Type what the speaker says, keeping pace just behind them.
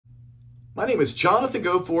My name is Jonathan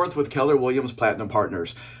Goforth with Keller Williams Platinum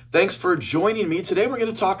Partners. Thanks for joining me. Today we're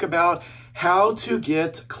going to talk about how to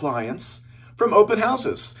get clients from open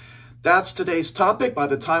houses. That's today's topic. By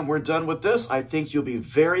the time we're done with this, I think you'll be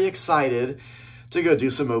very excited to go do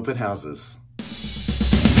some open houses.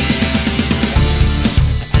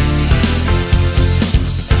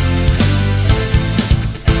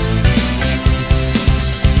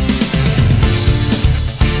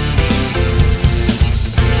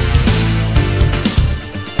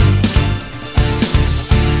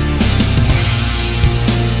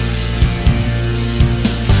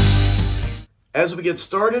 As we get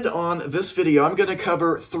started on this video, I'm going to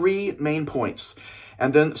cover 3 main points.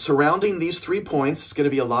 And then surrounding these 3 points, it's going to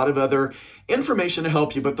be a lot of other information to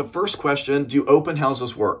help you. But the first question, do open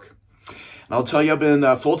houses work? And I'll tell you, I've been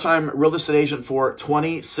a full-time real estate agent for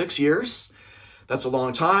 26 years. That's a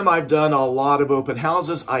long time. I've done a lot of open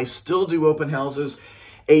houses. I still do open houses.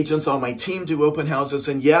 Agents on my team do open houses.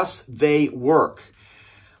 And yes, they work.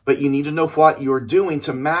 But you need to know what you're doing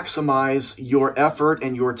to maximize your effort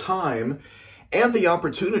and your time and the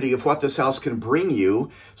opportunity of what this house can bring you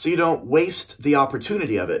so you don't waste the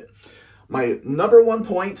opportunity of it. My number 1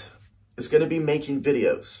 point is going to be making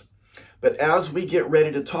videos. But as we get ready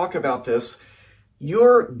to talk about this,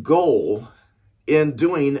 your goal in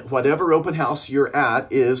doing whatever open house you're at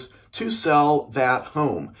is to sell that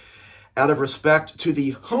home. Out of respect to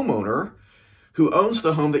the homeowner who owns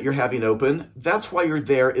the home that you're having open, that's why you're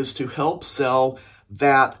there, is to help sell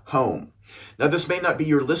that home. Now, this may not be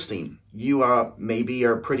your listing. You maybe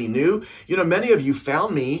are pretty new. You know, many of you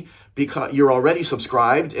found me because you're already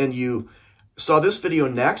subscribed and you saw this video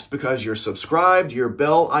next because you're subscribed, your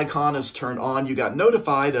bell icon is turned on, you got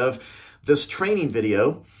notified of this training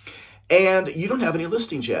video, and you don't have any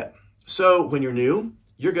listings yet. So when you're new,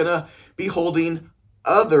 you're going to be holding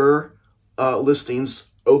other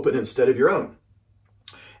listings open instead of your own.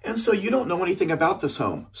 And so you don't know anything about this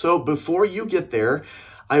home. So before you get there,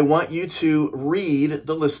 I want you to read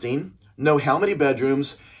the listing, know how many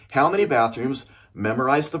bedrooms, how many bathrooms,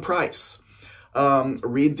 memorize the price,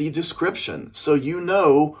 read the description so you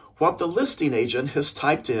know what the listing agent has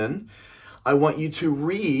typed in. I want you to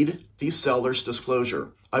read the seller's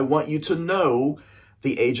disclosure. I want you to know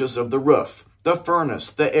the ages of the roof, the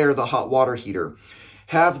furnace, the air, the hot water heater.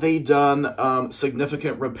 Have they done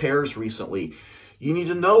significant repairs recently? You need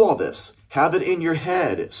to know all this. Have it in your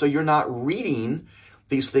head so you're not reading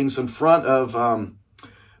these things in front of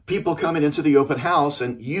people coming into the open house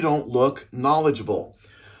and you don't look knowledgeable.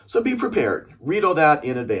 So be prepared. Read all that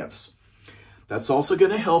in advance. That's also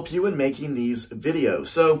going to help you in making these videos.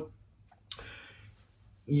 So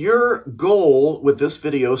your goal with this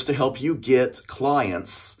video is to help you get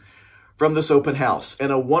clients from this open house.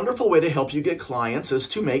 And a wonderful way to help you get clients is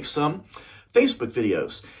to make some Facebook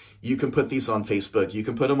videos. You can put these on Facebook. You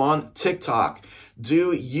can put them on TikTok.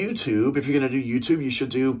 Do YouTube. If you're going to do YouTube, you should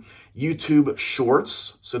do YouTube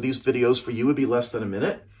Shorts. So these videos for you would be less than a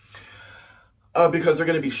minute because they're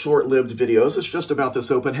going to be short-lived videos. It's just about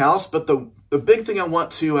this open house. But the big thing I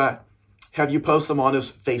want to have you post them on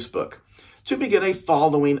is Facebook to begin a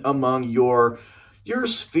following among your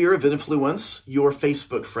sphere of influence, your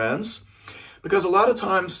Facebook friends. Because a lot of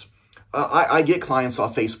times I get clients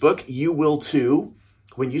off Facebook. You will too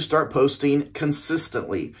when you start posting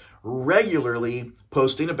consistently, regularly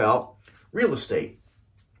posting about real estate.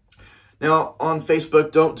 Now, on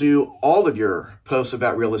Facebook, don't do all of your posts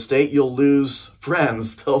about real estate. You'll lose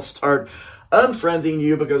friends. They'll start unfriending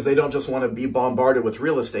you because they don't just want to be bombarded with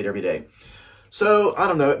real estate every day. So, I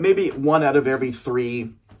don't know, maybe 1 out of every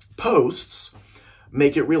 3 posts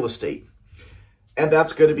make it real estate. And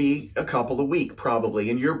that's going to be a couple a week, probably.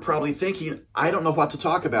 And you're probably thinking, I don't know what to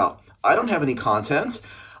talk about. I don't have any content.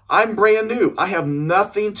 I'm brand new. I have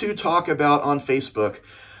nothing to talk about on Facebook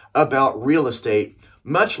about real estate,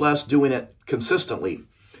 much less doing it consistently.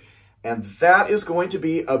 And that is going to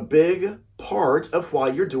be a big part of why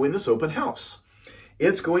you're doing this open house.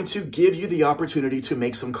 It's going to give you the opportunity to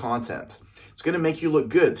make some content. It's going to make you look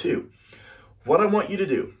good too. What I want you to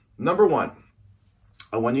do, number 1,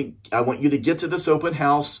 I want you to get to this open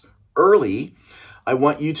house early. I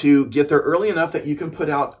want you to get there early enough that you can put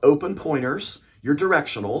out open pointers, your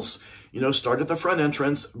directionals, start at the front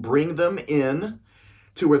entrance, bring them in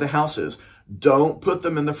to where the house is. Don't put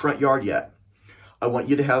them in the front yard yet. I want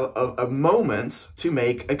you to have a moment to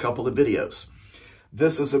make a couple of videos.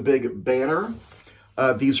 This is a big banner.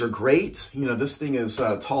 These are great. This thing is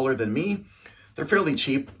taller than me. They're fairly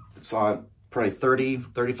cheap. It's probably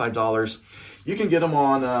 $30, $35. You can get them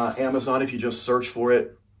on Amazon if you just search for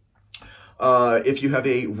it. If you have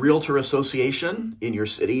a Realtor association in your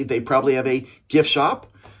city, they probably have a gift shop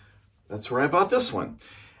That's where I bought this one.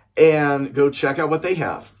 And go check out what they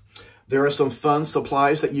have. There are some fun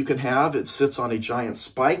supplies that you can have. It sits on a giant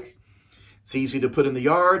spike. It's easy to put in the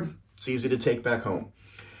yard. It's easy to take back home.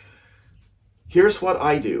 Here's what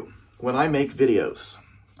I do when I make videos.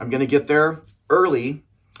 I'm going to get there early,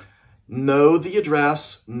 know the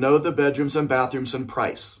address, know the bedrooms and bathrooms and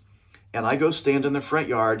price. And I go stand in the front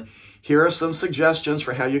yard. Here are some suggestions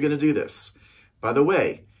for how you're going to do this. By the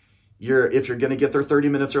way, if you're going to get there 30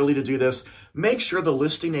 minutes early to do this, make sure the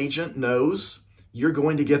listing agent knows you're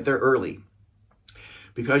going to get there early,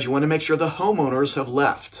 because you want to make sure the homeowners have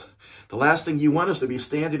left. The last thing you want is to be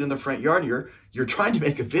standing in the front yard. You're trying to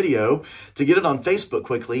make a video to get it on Facebook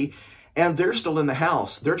quickly, and they're still in the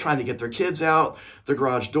house. They're trying to get their kids out, their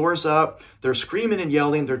garage doors up. They're screaming and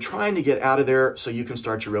yelling. They're trying to get out of there so you can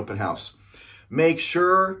start your open house. Make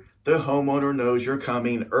sure the homeowner knows you're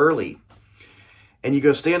coming early. And you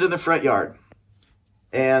go stand in the front yard.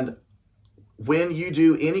 And when you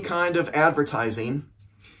do any kind of advertising,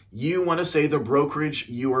 you want to say the brokerage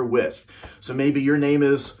you are with. So maybe your name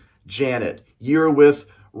is Janet. You're with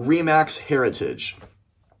Remax Heritage.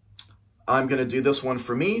 I'm going to do this one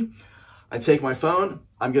for me. I take my phone.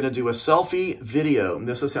 I'm going to do a selfie video. And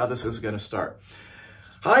this is how this is going to start.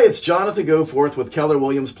 Hi, it's Jonathan Goforth with Keller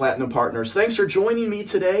Williams Platinum Partners. Thanks for joining me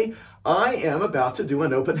today. I am about to do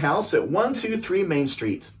an open house at 123 Main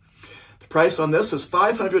Street. The price on this is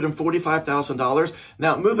 $545,000.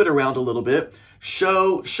 Now move it around a little bit.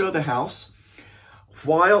 Show the house.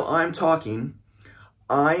 While I'm talking,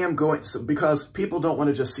 I am going, because people don't want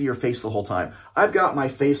to just see your face the whole time. I've got my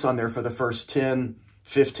face on there for the first 10,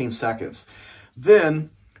 15 seconds. Then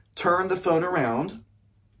turn the phone around,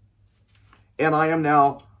 and I am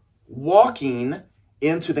now walking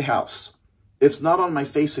into the house. It's not on my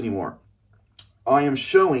face anymore. I am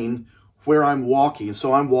showing where I'm walking.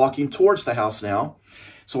 So I'm walking towards the house now,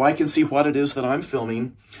 so I can see what it is that I'm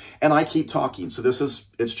filming, and I keep talking. So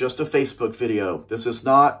it's just a Facebook video. This is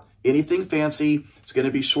not anything fancy. It's going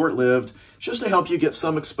to be short-lived, just to help you get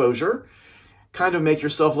some exposure, kind of make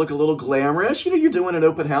yourself look a little glamorous. You know, you're doing an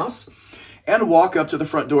open house, and walk up to the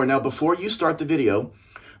front door. Now, before you start the video,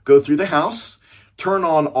 go through the house, turn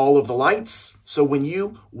on all of the lights. So when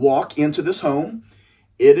you walk into this home,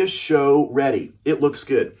 it is show ready. It looks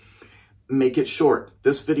good. Make it short.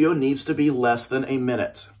 This video needs to be less than a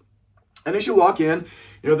minute. And as you walk in,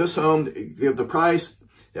 you know, this home, the price,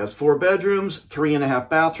 it has 4 bedrooms, 3.5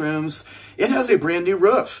 bathrooms. It has a brand new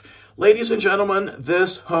roof. Ladies and gentlemen,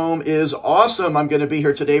 this home is awesome. I'm going to be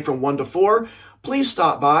here today from 1 to 4. Please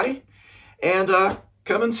stop by and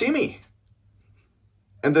come and see me.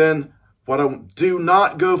 And then do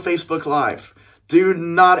not go Facebook Live. Do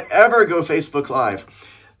not ever go Facebook Live.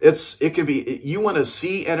 It can be, you want to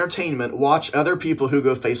see entertainment, watch other people who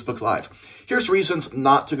go Facebook Live. Here's reasons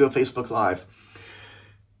not to go Facebook Live.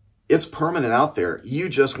 It's permanent out there. You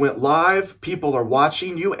just went live. People are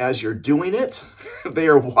watching you as you're doing it. They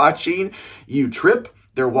are watching you trip.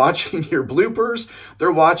 They're watching your bloopers.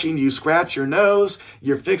 They're watching you scratch your nose.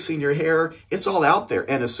 You're fixing your hair. It's all out there.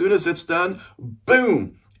 And as soon as it's done,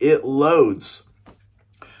 boom, it loads.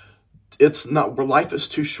 It's not, life is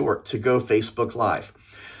too short to go Facebook Live.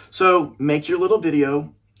 So make your little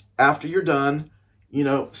video. After you're done, you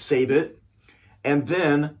know, save it. And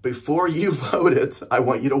then before you load it, I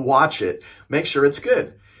want you to watch it. Make sure it's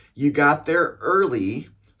good. You got there early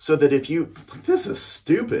so that if you, this is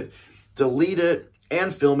stupid, delete it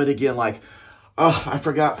and film it again like, oh, I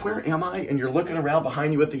forgot, where am I? And you're looking around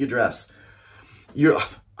behind you at the address.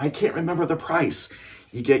 I can't remember the price.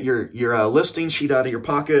 You get your listing sheet out of your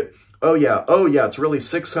pocket. Oh yeah, it's really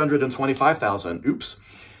 $625,000. Oops.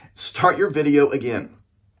 Start your video again.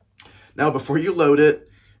 Now, before you load it,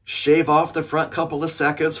 shave off the front couple of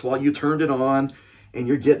seconds while you turned it on and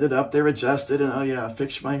you're getting it up there adjusted and oh yeah,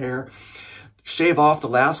 fix my hair. Shave off the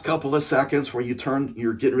last couple of seconds where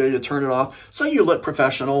you're getting ready to turn it off so you look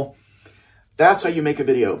professional. That's how you make a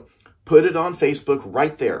video. Put it on Facebook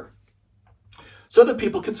right there so that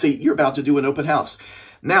people can see you're about to do an open house.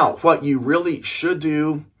 Now, what you really should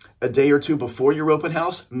do a day or two before your open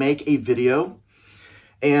house, make a video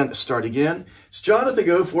and start again. It's Jonathan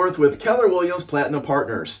Goforth with Keller Williams Platinum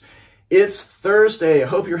Partners. It's Thursday. I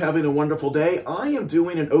hope you're having a wonderful day. I am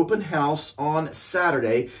doing an open house on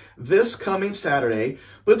Saturday, this coming Saturday,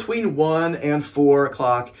 between 1 and 4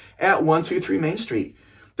 o'clock at 123 Main Street.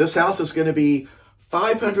 This house is going to be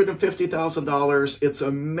 $550,000. It's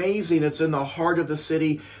amazing. It's in the heart of the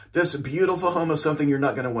city. This beautiful home is something you're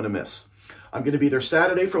not going to want to miss. I'm going to be there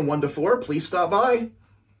Saturday from 1 to 4. Please stop by.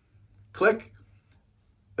 Click.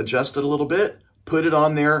 Adjust it a little bit. Put it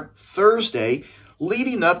on there Thursday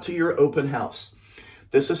leading up to your open house.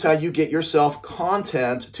 This is how you get yourself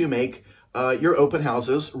content to make your open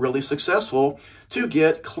houses really successful to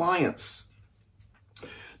get clients.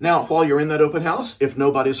 Now, while you're in that open house, if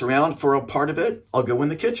nobody's around for a part of it, I'll go in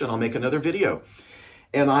the kitchen. I'll make another video.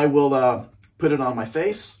 And I will put it on my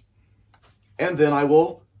face. And then I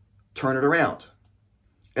will turn it around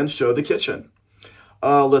and show the kitchen.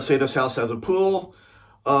 Let's say this house has a pool.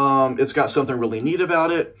 It's got something really neat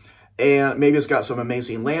about it. And maybe it's got some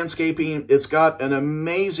amazing landscaping. It's got an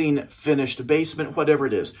amazing finished basement, whatever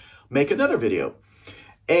it is. Make another video.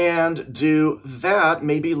 And do that,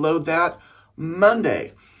 maybe load that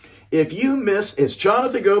Monday. If you missed, it's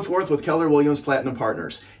Jonathan Goforth with Keller Williams Platinum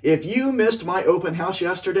Partners. If you missed my open house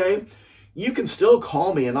yesterday, you can still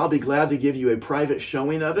call me and I'll be glad to give you a private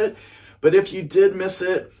showing of it. But if you did miss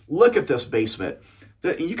it, look at this basement.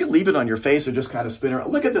 You can leave it on your face and just kind of spin around.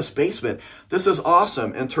 Look at this basement. This is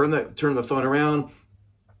awesome. And turn the phone around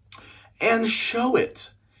and show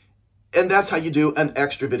it. And that's how you do an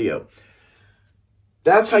extra video.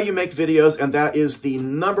 That's how you make videos, and that is the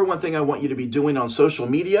number one thing I want you to be doing on social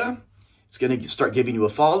media. It's going to start giving you a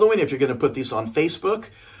following. If you're going to put these on Facebook,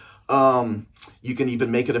 you can even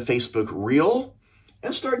make it a Facebook reel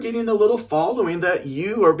and start getting a little following that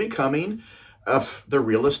you are becoming the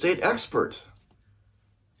real estate expert.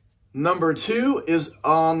 Number 2 is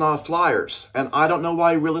on flyers, and I don't know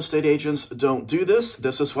why real estate agents don't do this.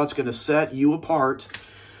 This is what's going to set you apart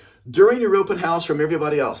during your open house from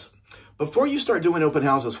everybody else. Before you start doing open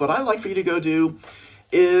houses, what I like for you to go do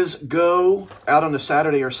is go out on a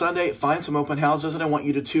Saturday or Sunday, find some open houses, and I want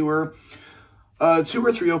you to tour 2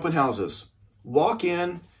 or 3 open houses. Walk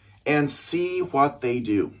in and see what they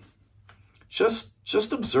do. Just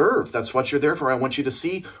observe. That's what you're there for. I want you to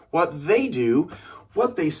see what they do,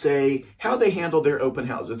 what they say, how they handle their open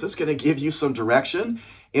houses. It's going to give you some direction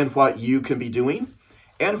in what you can be doing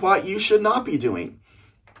and what you should not be doing.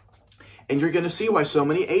 And you're going to see why so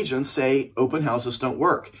many agents say open houses don't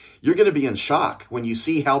work. You're going to be in shock when you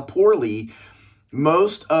see how poorly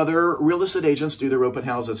most other real estate agents do their open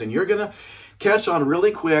houses. And you're going to catch on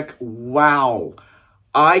really quick, wow,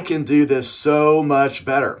 I can do this so much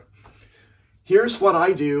better. Here's what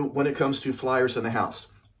I do when it comes to flyers in the house.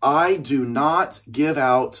 I do not give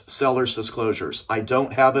out seller's disclosures. I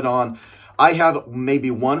don't have it on. I have maybe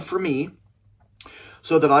one for me,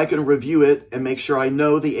 so that I can review it and make sure I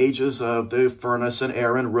know the ages of the furnace and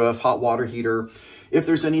air and roof, hot water heater. If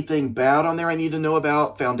there's anything bad on there I need to know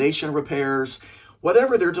about, foundation repairs,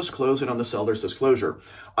 whatever they're disclosing on the seller's disclosure,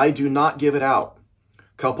 I do not give it out.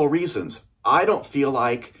 Couple reasons. I don't feel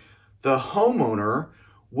like the homeowner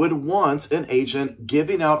would want an agent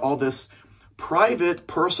giving out all this private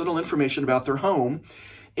personal information about their home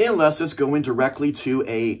unless it's going directly to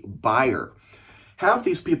a buyer. Half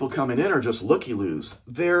these people coming in are just looky-loos.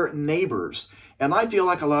 They're neighbors. And I feel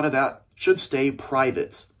like a lot of that should stay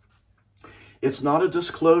private. It's not a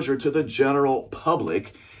disclosure to the general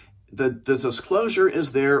public. The disclosure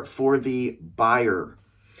is there for the buyer.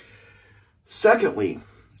 Secondly,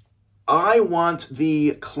 I want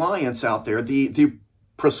the clients out there, the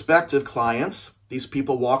prospective clients, these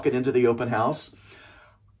people walking into the open house,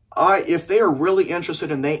 if they are really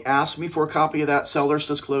interested and they ask me for a copy of that seller's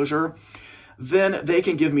disclosure, then they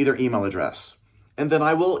can give me their email address. And then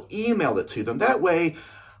I will email it to them. That way,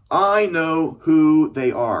 I know who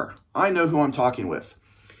they are. I know who I'm talking with.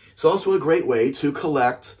 It's also a great way to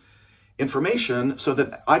collect information so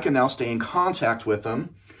that I can now stay in contact with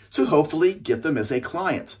them to hopefully get them as a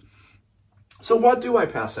client. So what do I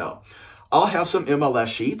pass out? I'll have some MLS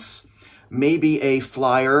sheets, maybe a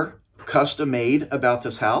flyer custom made about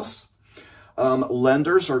this house.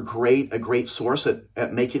 Lenders are a great source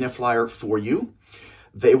at making a flyer for you.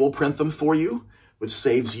 They will print them for you, which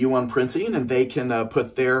saves you on printing, and they can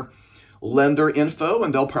put their lender info,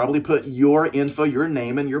 and they'll probably put your info, your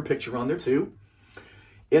name, and your picture on there too.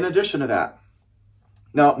 In addition to that,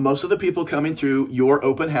 now, most of the people coming through your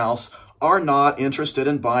open house are not interested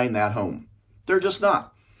in buying that home. They're just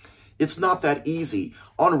not. It's not that easy.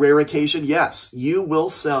 On rare occasion, yes, you will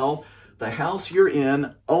sell the house you're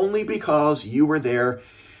in only because you were there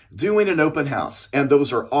doing an open house. And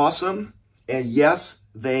those are awesome. And yes,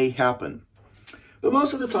 they happen. But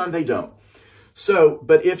most of the time they don't. So,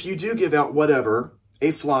 but if you do give out whatever,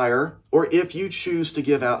 a flyer, or if you choose to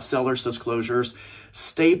give out seller's disclosures,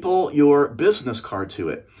 staple your business card to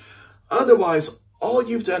it. Otherwise, all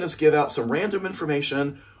you've done is give out some random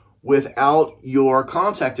information without your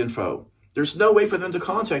contact info. There's no way for them to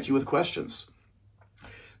contact you with questions.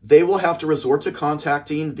 They will have to resort to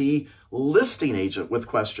contacting the listing agent with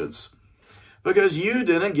questions because you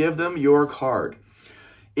didn't give them your card.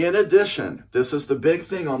 In addition, this is the big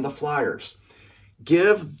thing on the flyers.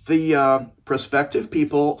 Give the prospective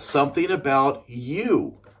people something about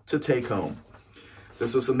you to take home.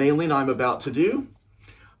 This is the mailing I'm about to do.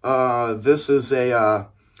 This is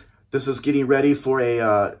getting ready for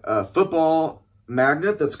a football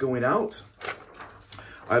magnet that's going out.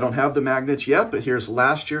 I don't have the magnet yet, but here's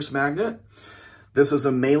last year's magnet. This is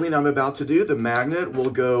a mailing I'm about to do. The magnet will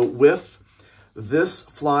go with this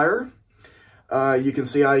flyer. You can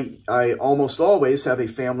see I almost always have a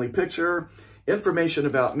family picture, information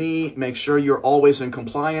about me. Make sure you're always in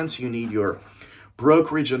compliance. You need your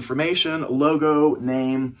brokerage information, logo,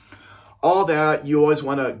 name, all that. You always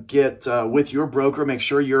want to get with your broker. Make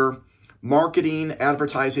sure your marketing,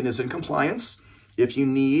 advertising is in compliance. If you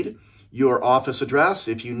need your office address,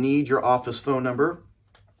 if you need your office phone number,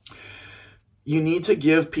 you need to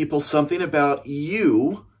give people something about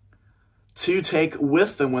you to take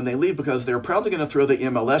with them when they leave, because they're probably going to throw the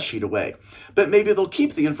MLS sheet away. But maybe they'll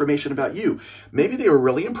keep the information about you. Maybe they were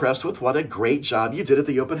really impressed with what a great job you did at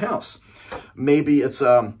the open house. Maybe it's,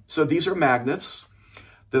 so these are magnets.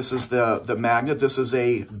 This is the magnet. This is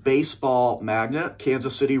a baseball magnet,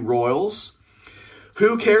 Kansas City Royals.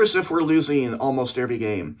 Who cares if we're losing almost every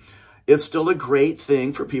game? It's still a great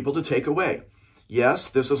thing for people to take away. Yes,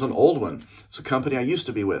 this is an old one. It's a company I used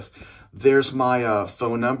to be with. There's my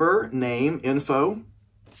phone number, name, info.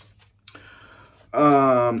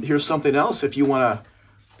 Here's something else. If you want to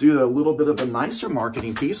do a little bit of a nicer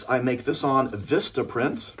marketing piece, I make this on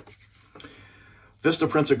Vistaprint.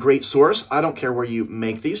 Vistaprint's a great source. I don't care where you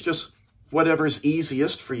make these, just whatever's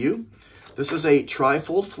easiest for you. This is a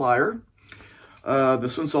trifold flyer.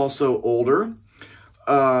 This one's also older.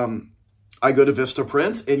 I go to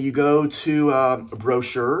Vistaprint, and you go to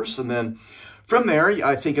brochures, and then from there,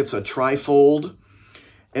 I think it's a trifold.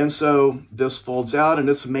 And so this folds out, and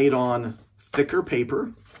it's made on thicker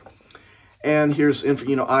paper. And here's,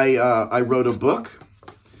 I wrote a book.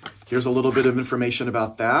 Here's a little bit of information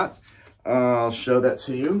about that. I'll show that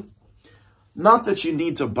to you. Not that you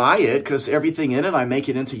need to buy it, because everything in it, I make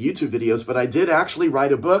it into YouTube videos, but I did actually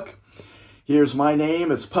write a book. Here's my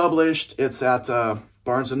name. It's published. It's at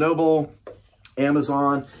Barnes & Noble,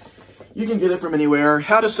 Amazon. You can get it from anywhere.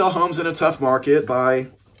 How to Sell Homes in a Tough Market by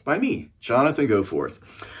me, Jonathan Goforth.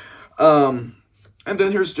 And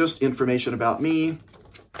then here's just information about me.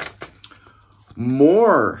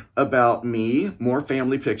 More about me, more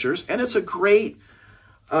family pictures. And it's a great,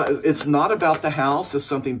 it's not about the house. It's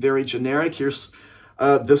something very generic. Here's,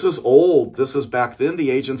 this is old. This is back then, the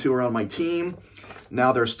agents who were on my team.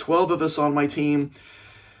 Now there's 12 of us on my team.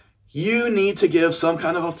 You need to give some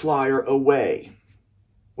kind of a flyer away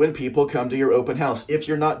when people come to your open house. If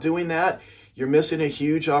you're not doing that, you're missing a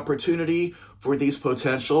huge opportunity for these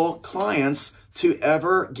potential clients to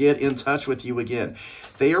ever get in touch with you again.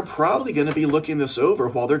 They are probably going to be looking this over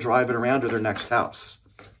while they're driving around to their next house.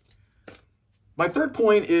 My third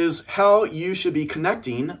point is how you should be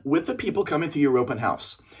connecting with the people coming to your open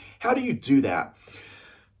house. How do you do that?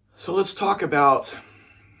 So let's talk about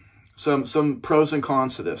some pros and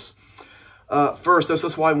cons to this. First, this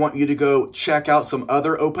is why I want you to go check out some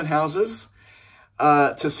other open houses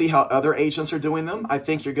to see how other agents are doing them. I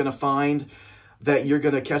think you're going to find that you're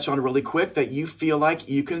going to catch on really quick that you feel like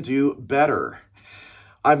you can do better.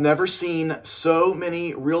 I've never seen so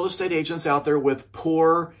many real estate agents out there with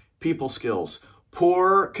poor people skills,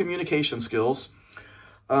 poor communication skills.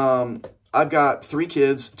 I've got 3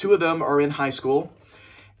 kids. 2 of them are in high school.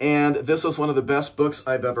 And this is one of the best books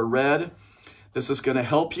I've ever read. This is going to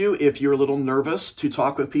help you if you're a little nervous to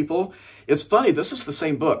talk with people. It's funny, this is the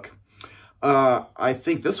same book. I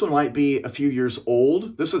think this one might be a few years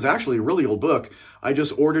old. This is actually a really old book. I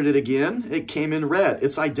just ordered it again. It came in red.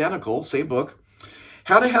 It's identical, same book.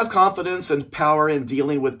 How to Have Confidence and Power in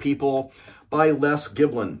Dealing with People by Les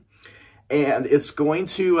Giblin. And it's going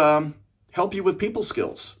to help you with people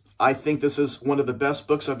skills. I think this is one of the best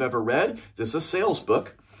books I've ever read. This is a sales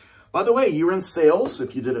book. By the way, you're in sales,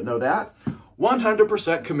 if you didn't know that.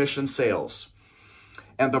 100% commission sales.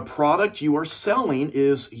 And the product you are selling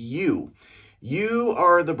is you. You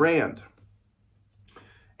are the brand.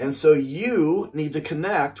 And so you need to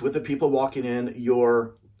connect with the people walking in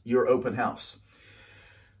your open house.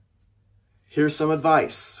 Here's some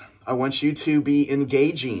advice. I want you to be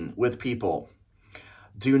engaging with people.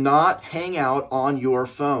 Do not hang out on your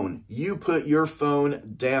phone. You put your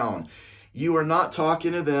phone down. You are not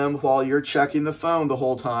talking to them while you're checking the phone the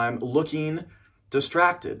whole time, looking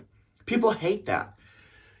distracted. People hate that.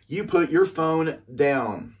 You put your phone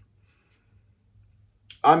down.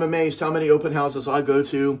 I'm amazed how many open houses I go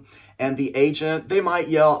to, and the agent, they might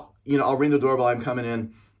yell, I'll ring the doorbell, I'm coming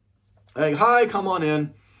in. Hey, hi, come on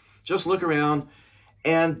in. Just look around.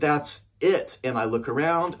 And that's it. And I look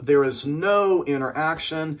around, there is no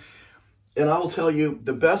interaction. And I will tell you,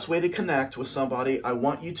 the best way to connect with somebody, I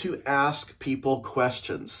want you to ask people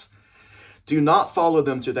questions. Do not follow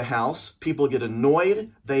them to the house. People get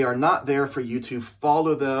annoyed. They are not there for you to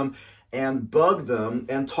follow them and bug them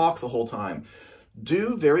and talk the whole time.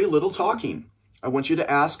 Do very little talking. I want you to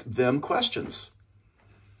ask them questions.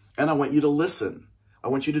 And I want you to listen. I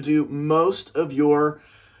want you to do most of your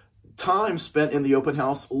time spent in the open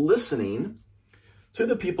house listening to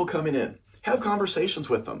the people coming in. Have conversations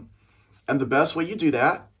with them. And the best way you do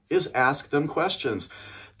that is ask them questions.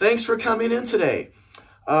 Thanks for coming in today.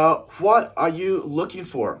 What are you looking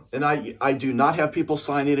for? And I do not have people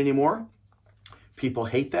sign in anymore. People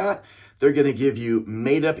hate that. They're going to give you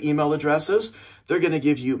made-up email addresses. They're going to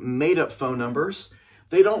give you made-up phone numbers.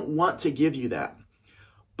 They don't want to give you that.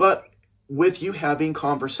 But with you having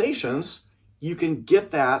conversations, you can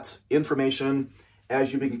get that information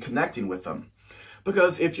as you begin connecting with them.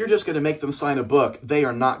 Because if you're just going to make them sign a book, they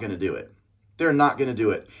are not going to do it. They're not going to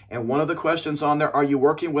do it. And one of the questions on there, are you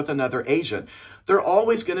working with another agent? They're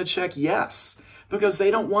always going to check yes, because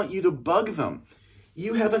they don't want you to bug them.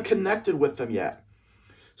 You haven't connected with them yet.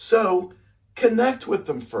 So connect with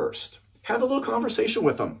them first. Have a little conversation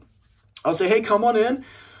with them. I'll say, hey, come on in,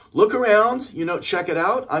 look around, check it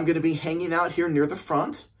out. I'm going to be hanging out here near the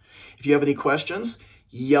front. If you have any questions,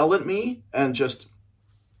 yell at me and just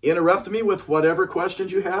interrupt me with whatever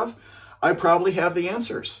questions you have. I probably have the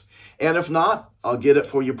answers. And if not, I'll get it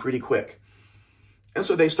for you pretty quick. And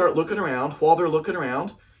so they start looking around. While they're looking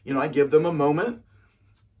around, I give them a moment.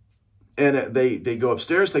 And they go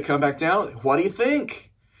upstairs. They come back down. What do you think?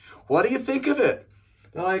 What do you think of it?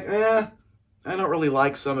 They're like, I don't really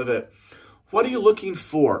like some of it. What are you looking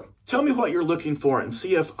for? Tell me what you're looking for and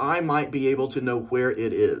see if I might be able to know where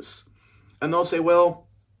it is. And they'll say, well,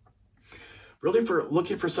 really for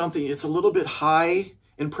looking for something, it's a little bit high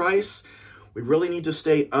in price. We really need to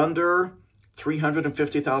stay under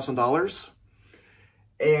 $350,000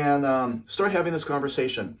 and start having this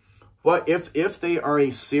conversation. What if they are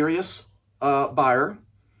a serious buyer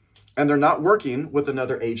and they're not working with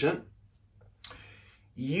another agent?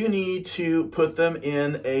 You need to put them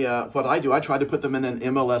in what I do, I try to put them in an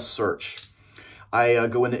MLS search. I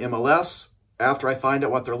go into MLS after I find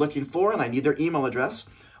out what they're looking for and I need their email address.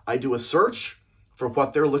 I do a search for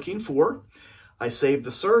what they're looking for. I save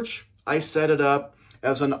the search. I set it up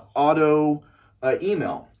as an auto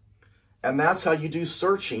email. And that's how you do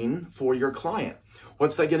searching for your client.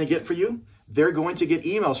 What's that going to get for you? They're going to get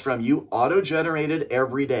emails from you auto-generated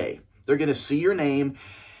every day. They're going to see your name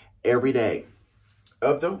every day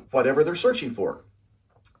of whatever they're searching for.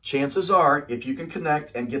 Chances are, if you can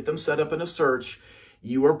connect and get them set up in a search,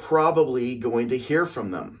 you are probably going to hear from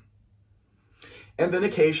them. And then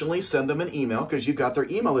occasionally send them an email because you've got their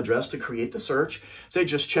email address to create the search. Say,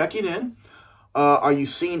 just checking in. Are you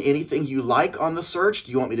seeing anything you like on the search?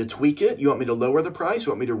 Do you want me to tweak it? You want me to lower the price?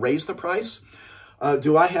 You want me to raise the price?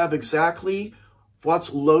 Do I have exactly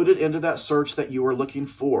what's loaded into that search that you are looking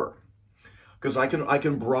for? Because I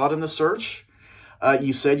can broaden the search.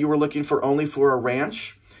 You said you were looking only for a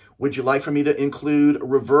ranch. Would you like for me to include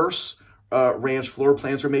reverse ranch floor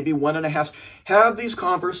plans or maybe 1.5? Have these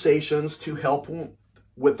conversations to help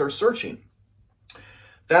with their searching.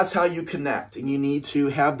 That's how you connect, and you need to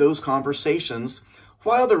have those conversations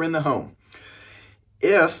while they're in the home.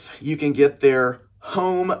 If you can get their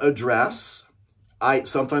home address,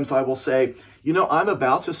 sometimes I will say, I'm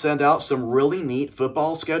about to send out some really neat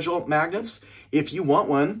football schedule magnets. If you want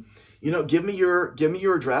one, give me your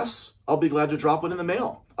address. I'll be glad to drop one in the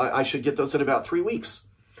mail. I should get those in about 3 weeks.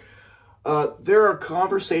 There are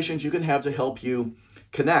conversations you can have to help you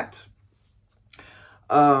connect.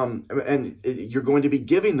 And you're going to be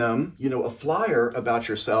giving them, a flyer about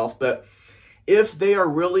yourself. But if they are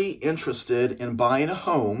really interested in buying a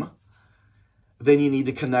home, then you need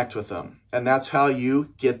to connect with them. And that's how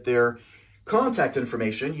you get their contact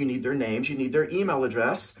information. You need their names. You need their email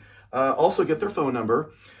address. Also get their phone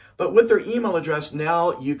number. But with their email address,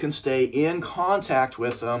 now you can stay in contact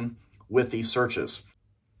with them with these searches.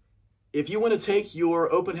 If you want to take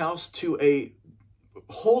your open house to a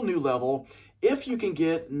whole new level, if you can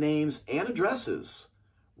get names and addresses,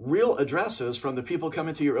 real addresses from the people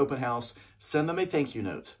coming to your open house, send them a thank you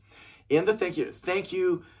note. In the thank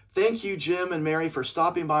you, Jim and Mary, for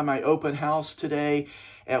stopping by my open house today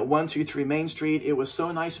at 123 Main Street. It was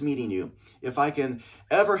so nice meeting you. If I can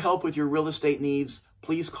ever help with your real estate needs,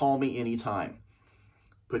 please call me anytime.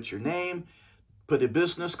 Put your name, put a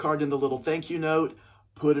business card in the little thank you note,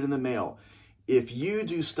 put it in the mail. If you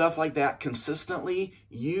do stuff like that consistently,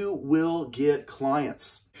 you will get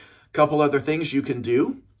clients. A couple other things you can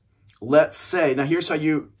do let's say, now here's how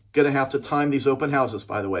you're going to have to time these open houses,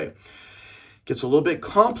 by the way. Gets a little bit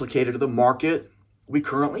complicated. The market we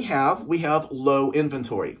currently have, we have low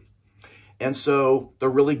inventory. And so the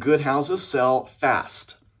really good houses sell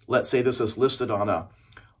fast. Let's say this is listed on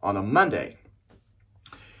a Monday.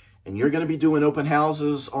 And you're going to be doing open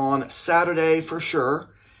houses on Saturday for sure,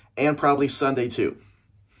 and probably Sunday too.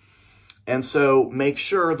 And so make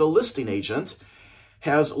sure the listing agent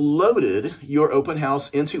has loaded your open house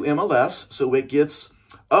into MLS so it gets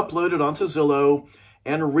uploaded onto Zillow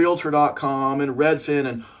and Realtor.com and Redfin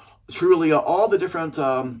and Trulia, all the different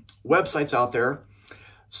websites out there,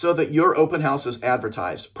 so that your open house is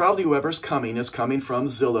advertised. Probably whoever's coming is coming from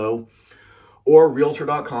Zillow or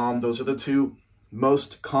Realtor.com. Those are the two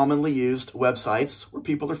most commonly used websites where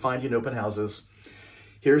people are finding open houses.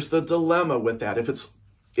 Here's the dilemma with that. If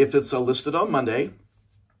it's listed on Monday,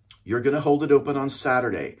 you're going to hold it open on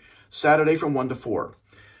Saturday from 1 to 4.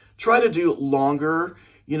 Try to do longer.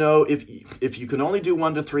 You know, if you can only do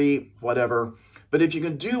 1 to 3, whatever. But if you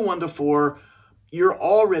can do 1 to 4, you're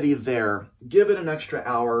already there. Give it an extra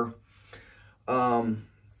hour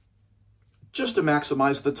just to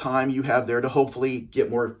maximize the time you have there to hopefully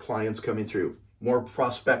get more clients coming through, more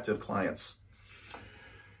prospective clients.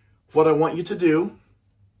 What I want you to do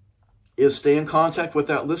is stay in contact with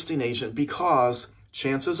that listing agent, because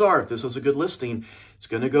chances are, if this is a good listing, it's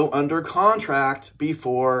going to go under contract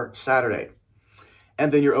before Saturday.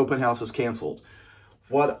 And then your open house is canceled.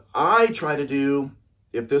 What I try to do,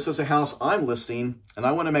 if this is a house I'm listing and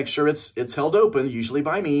I want to make sure it's held open, usually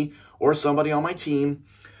by me or somebody on my team,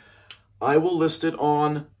 I will list it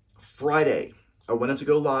on Friday. I want it to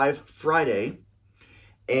go live Friday,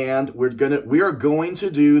 and we are going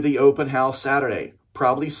to do the open house Saturday,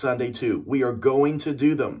 probably Sunday too. We are going to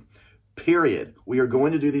do them, period. We are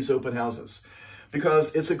going to do these open houses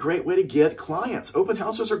because it's a great way to get clients. Open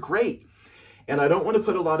houses are great. And I don't want to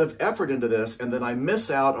put a lot of effort into this and then I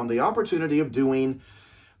miss out on the opportunity of doing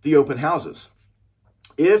the open houses.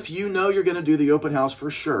 If you know you're going to do the open house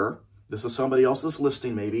for sure, this is somebody else's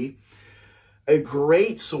listing maybe, a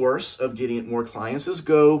great source of getting more clients is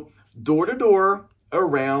go door to door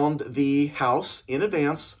around the house in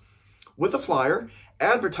advance with a flyer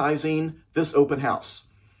advertising this open house.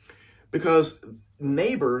 Because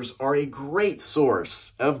neighbors are a great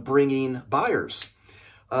source of bringing buyers.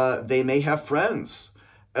 They may have friends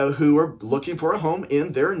who are looking for a home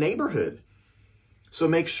in their neighborhood. So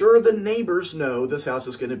make sure the neighbors know this house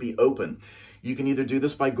is going to be open. You can either do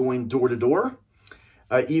this by going door to door,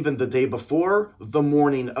 even the day before, the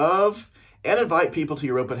morning of, and invite people to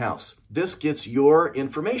your open house. This gets your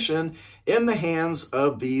information in the hands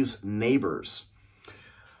of these neighbors.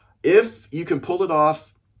 If you can pull it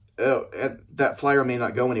off, that flyer may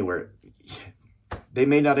not go anywhere. They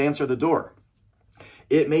may not answer the door.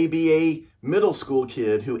 It may be a middle school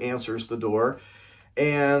kid who answers the door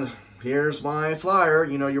and here's my flyer,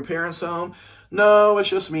 you know, your parents' home. No, it's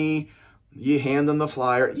just me. You hand them the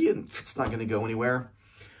flyer. It's not going to go anywhere.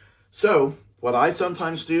 So what I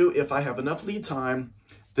sometimes do, if I have enough lead time,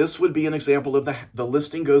 this would be an example of the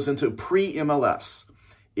listing goes into pre-MLS.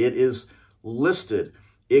 It is listed.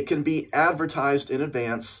 It can be advertised in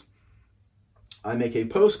advance. I make a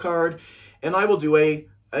postcard and I will do a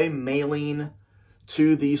mailing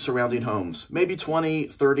to the surrounding homes, maybe 20,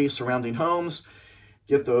 30 surrounding homes,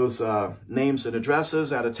 get those names and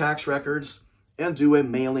addresses out of tax records and do a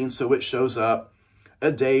mailing so it shows up a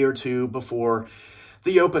day or two before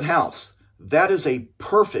the open house. That is a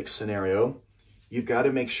perfect scenario. You've got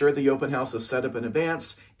to make sure the open house is set up in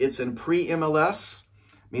advance. It's in pre-MLS,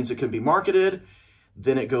 means it can be marketed.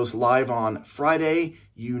 Then it goes live on Friday.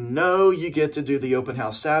 You know you get to do the open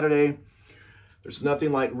house Saturday. There's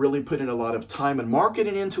nothing like really putting a lot of time and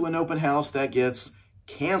marketing into an open house that gets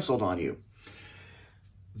canceled on you.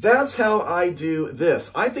 That's how I do this.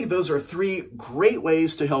 I think those are 3 great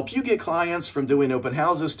ways to help you get clients from doing open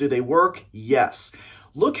houses. Do they work? Yes.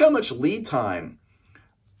 Look how much lead time.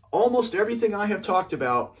 Almost everything I have talked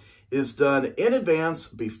about is done in advance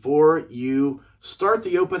before you start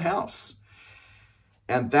the open house.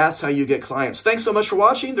 And that's how you get clients. Thanks so much for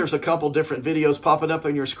watching. There's a couple different videos popping up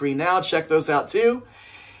on your screen now. Check those out too.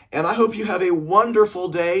 And I hope you have a wonderful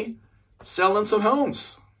day selling some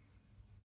homes.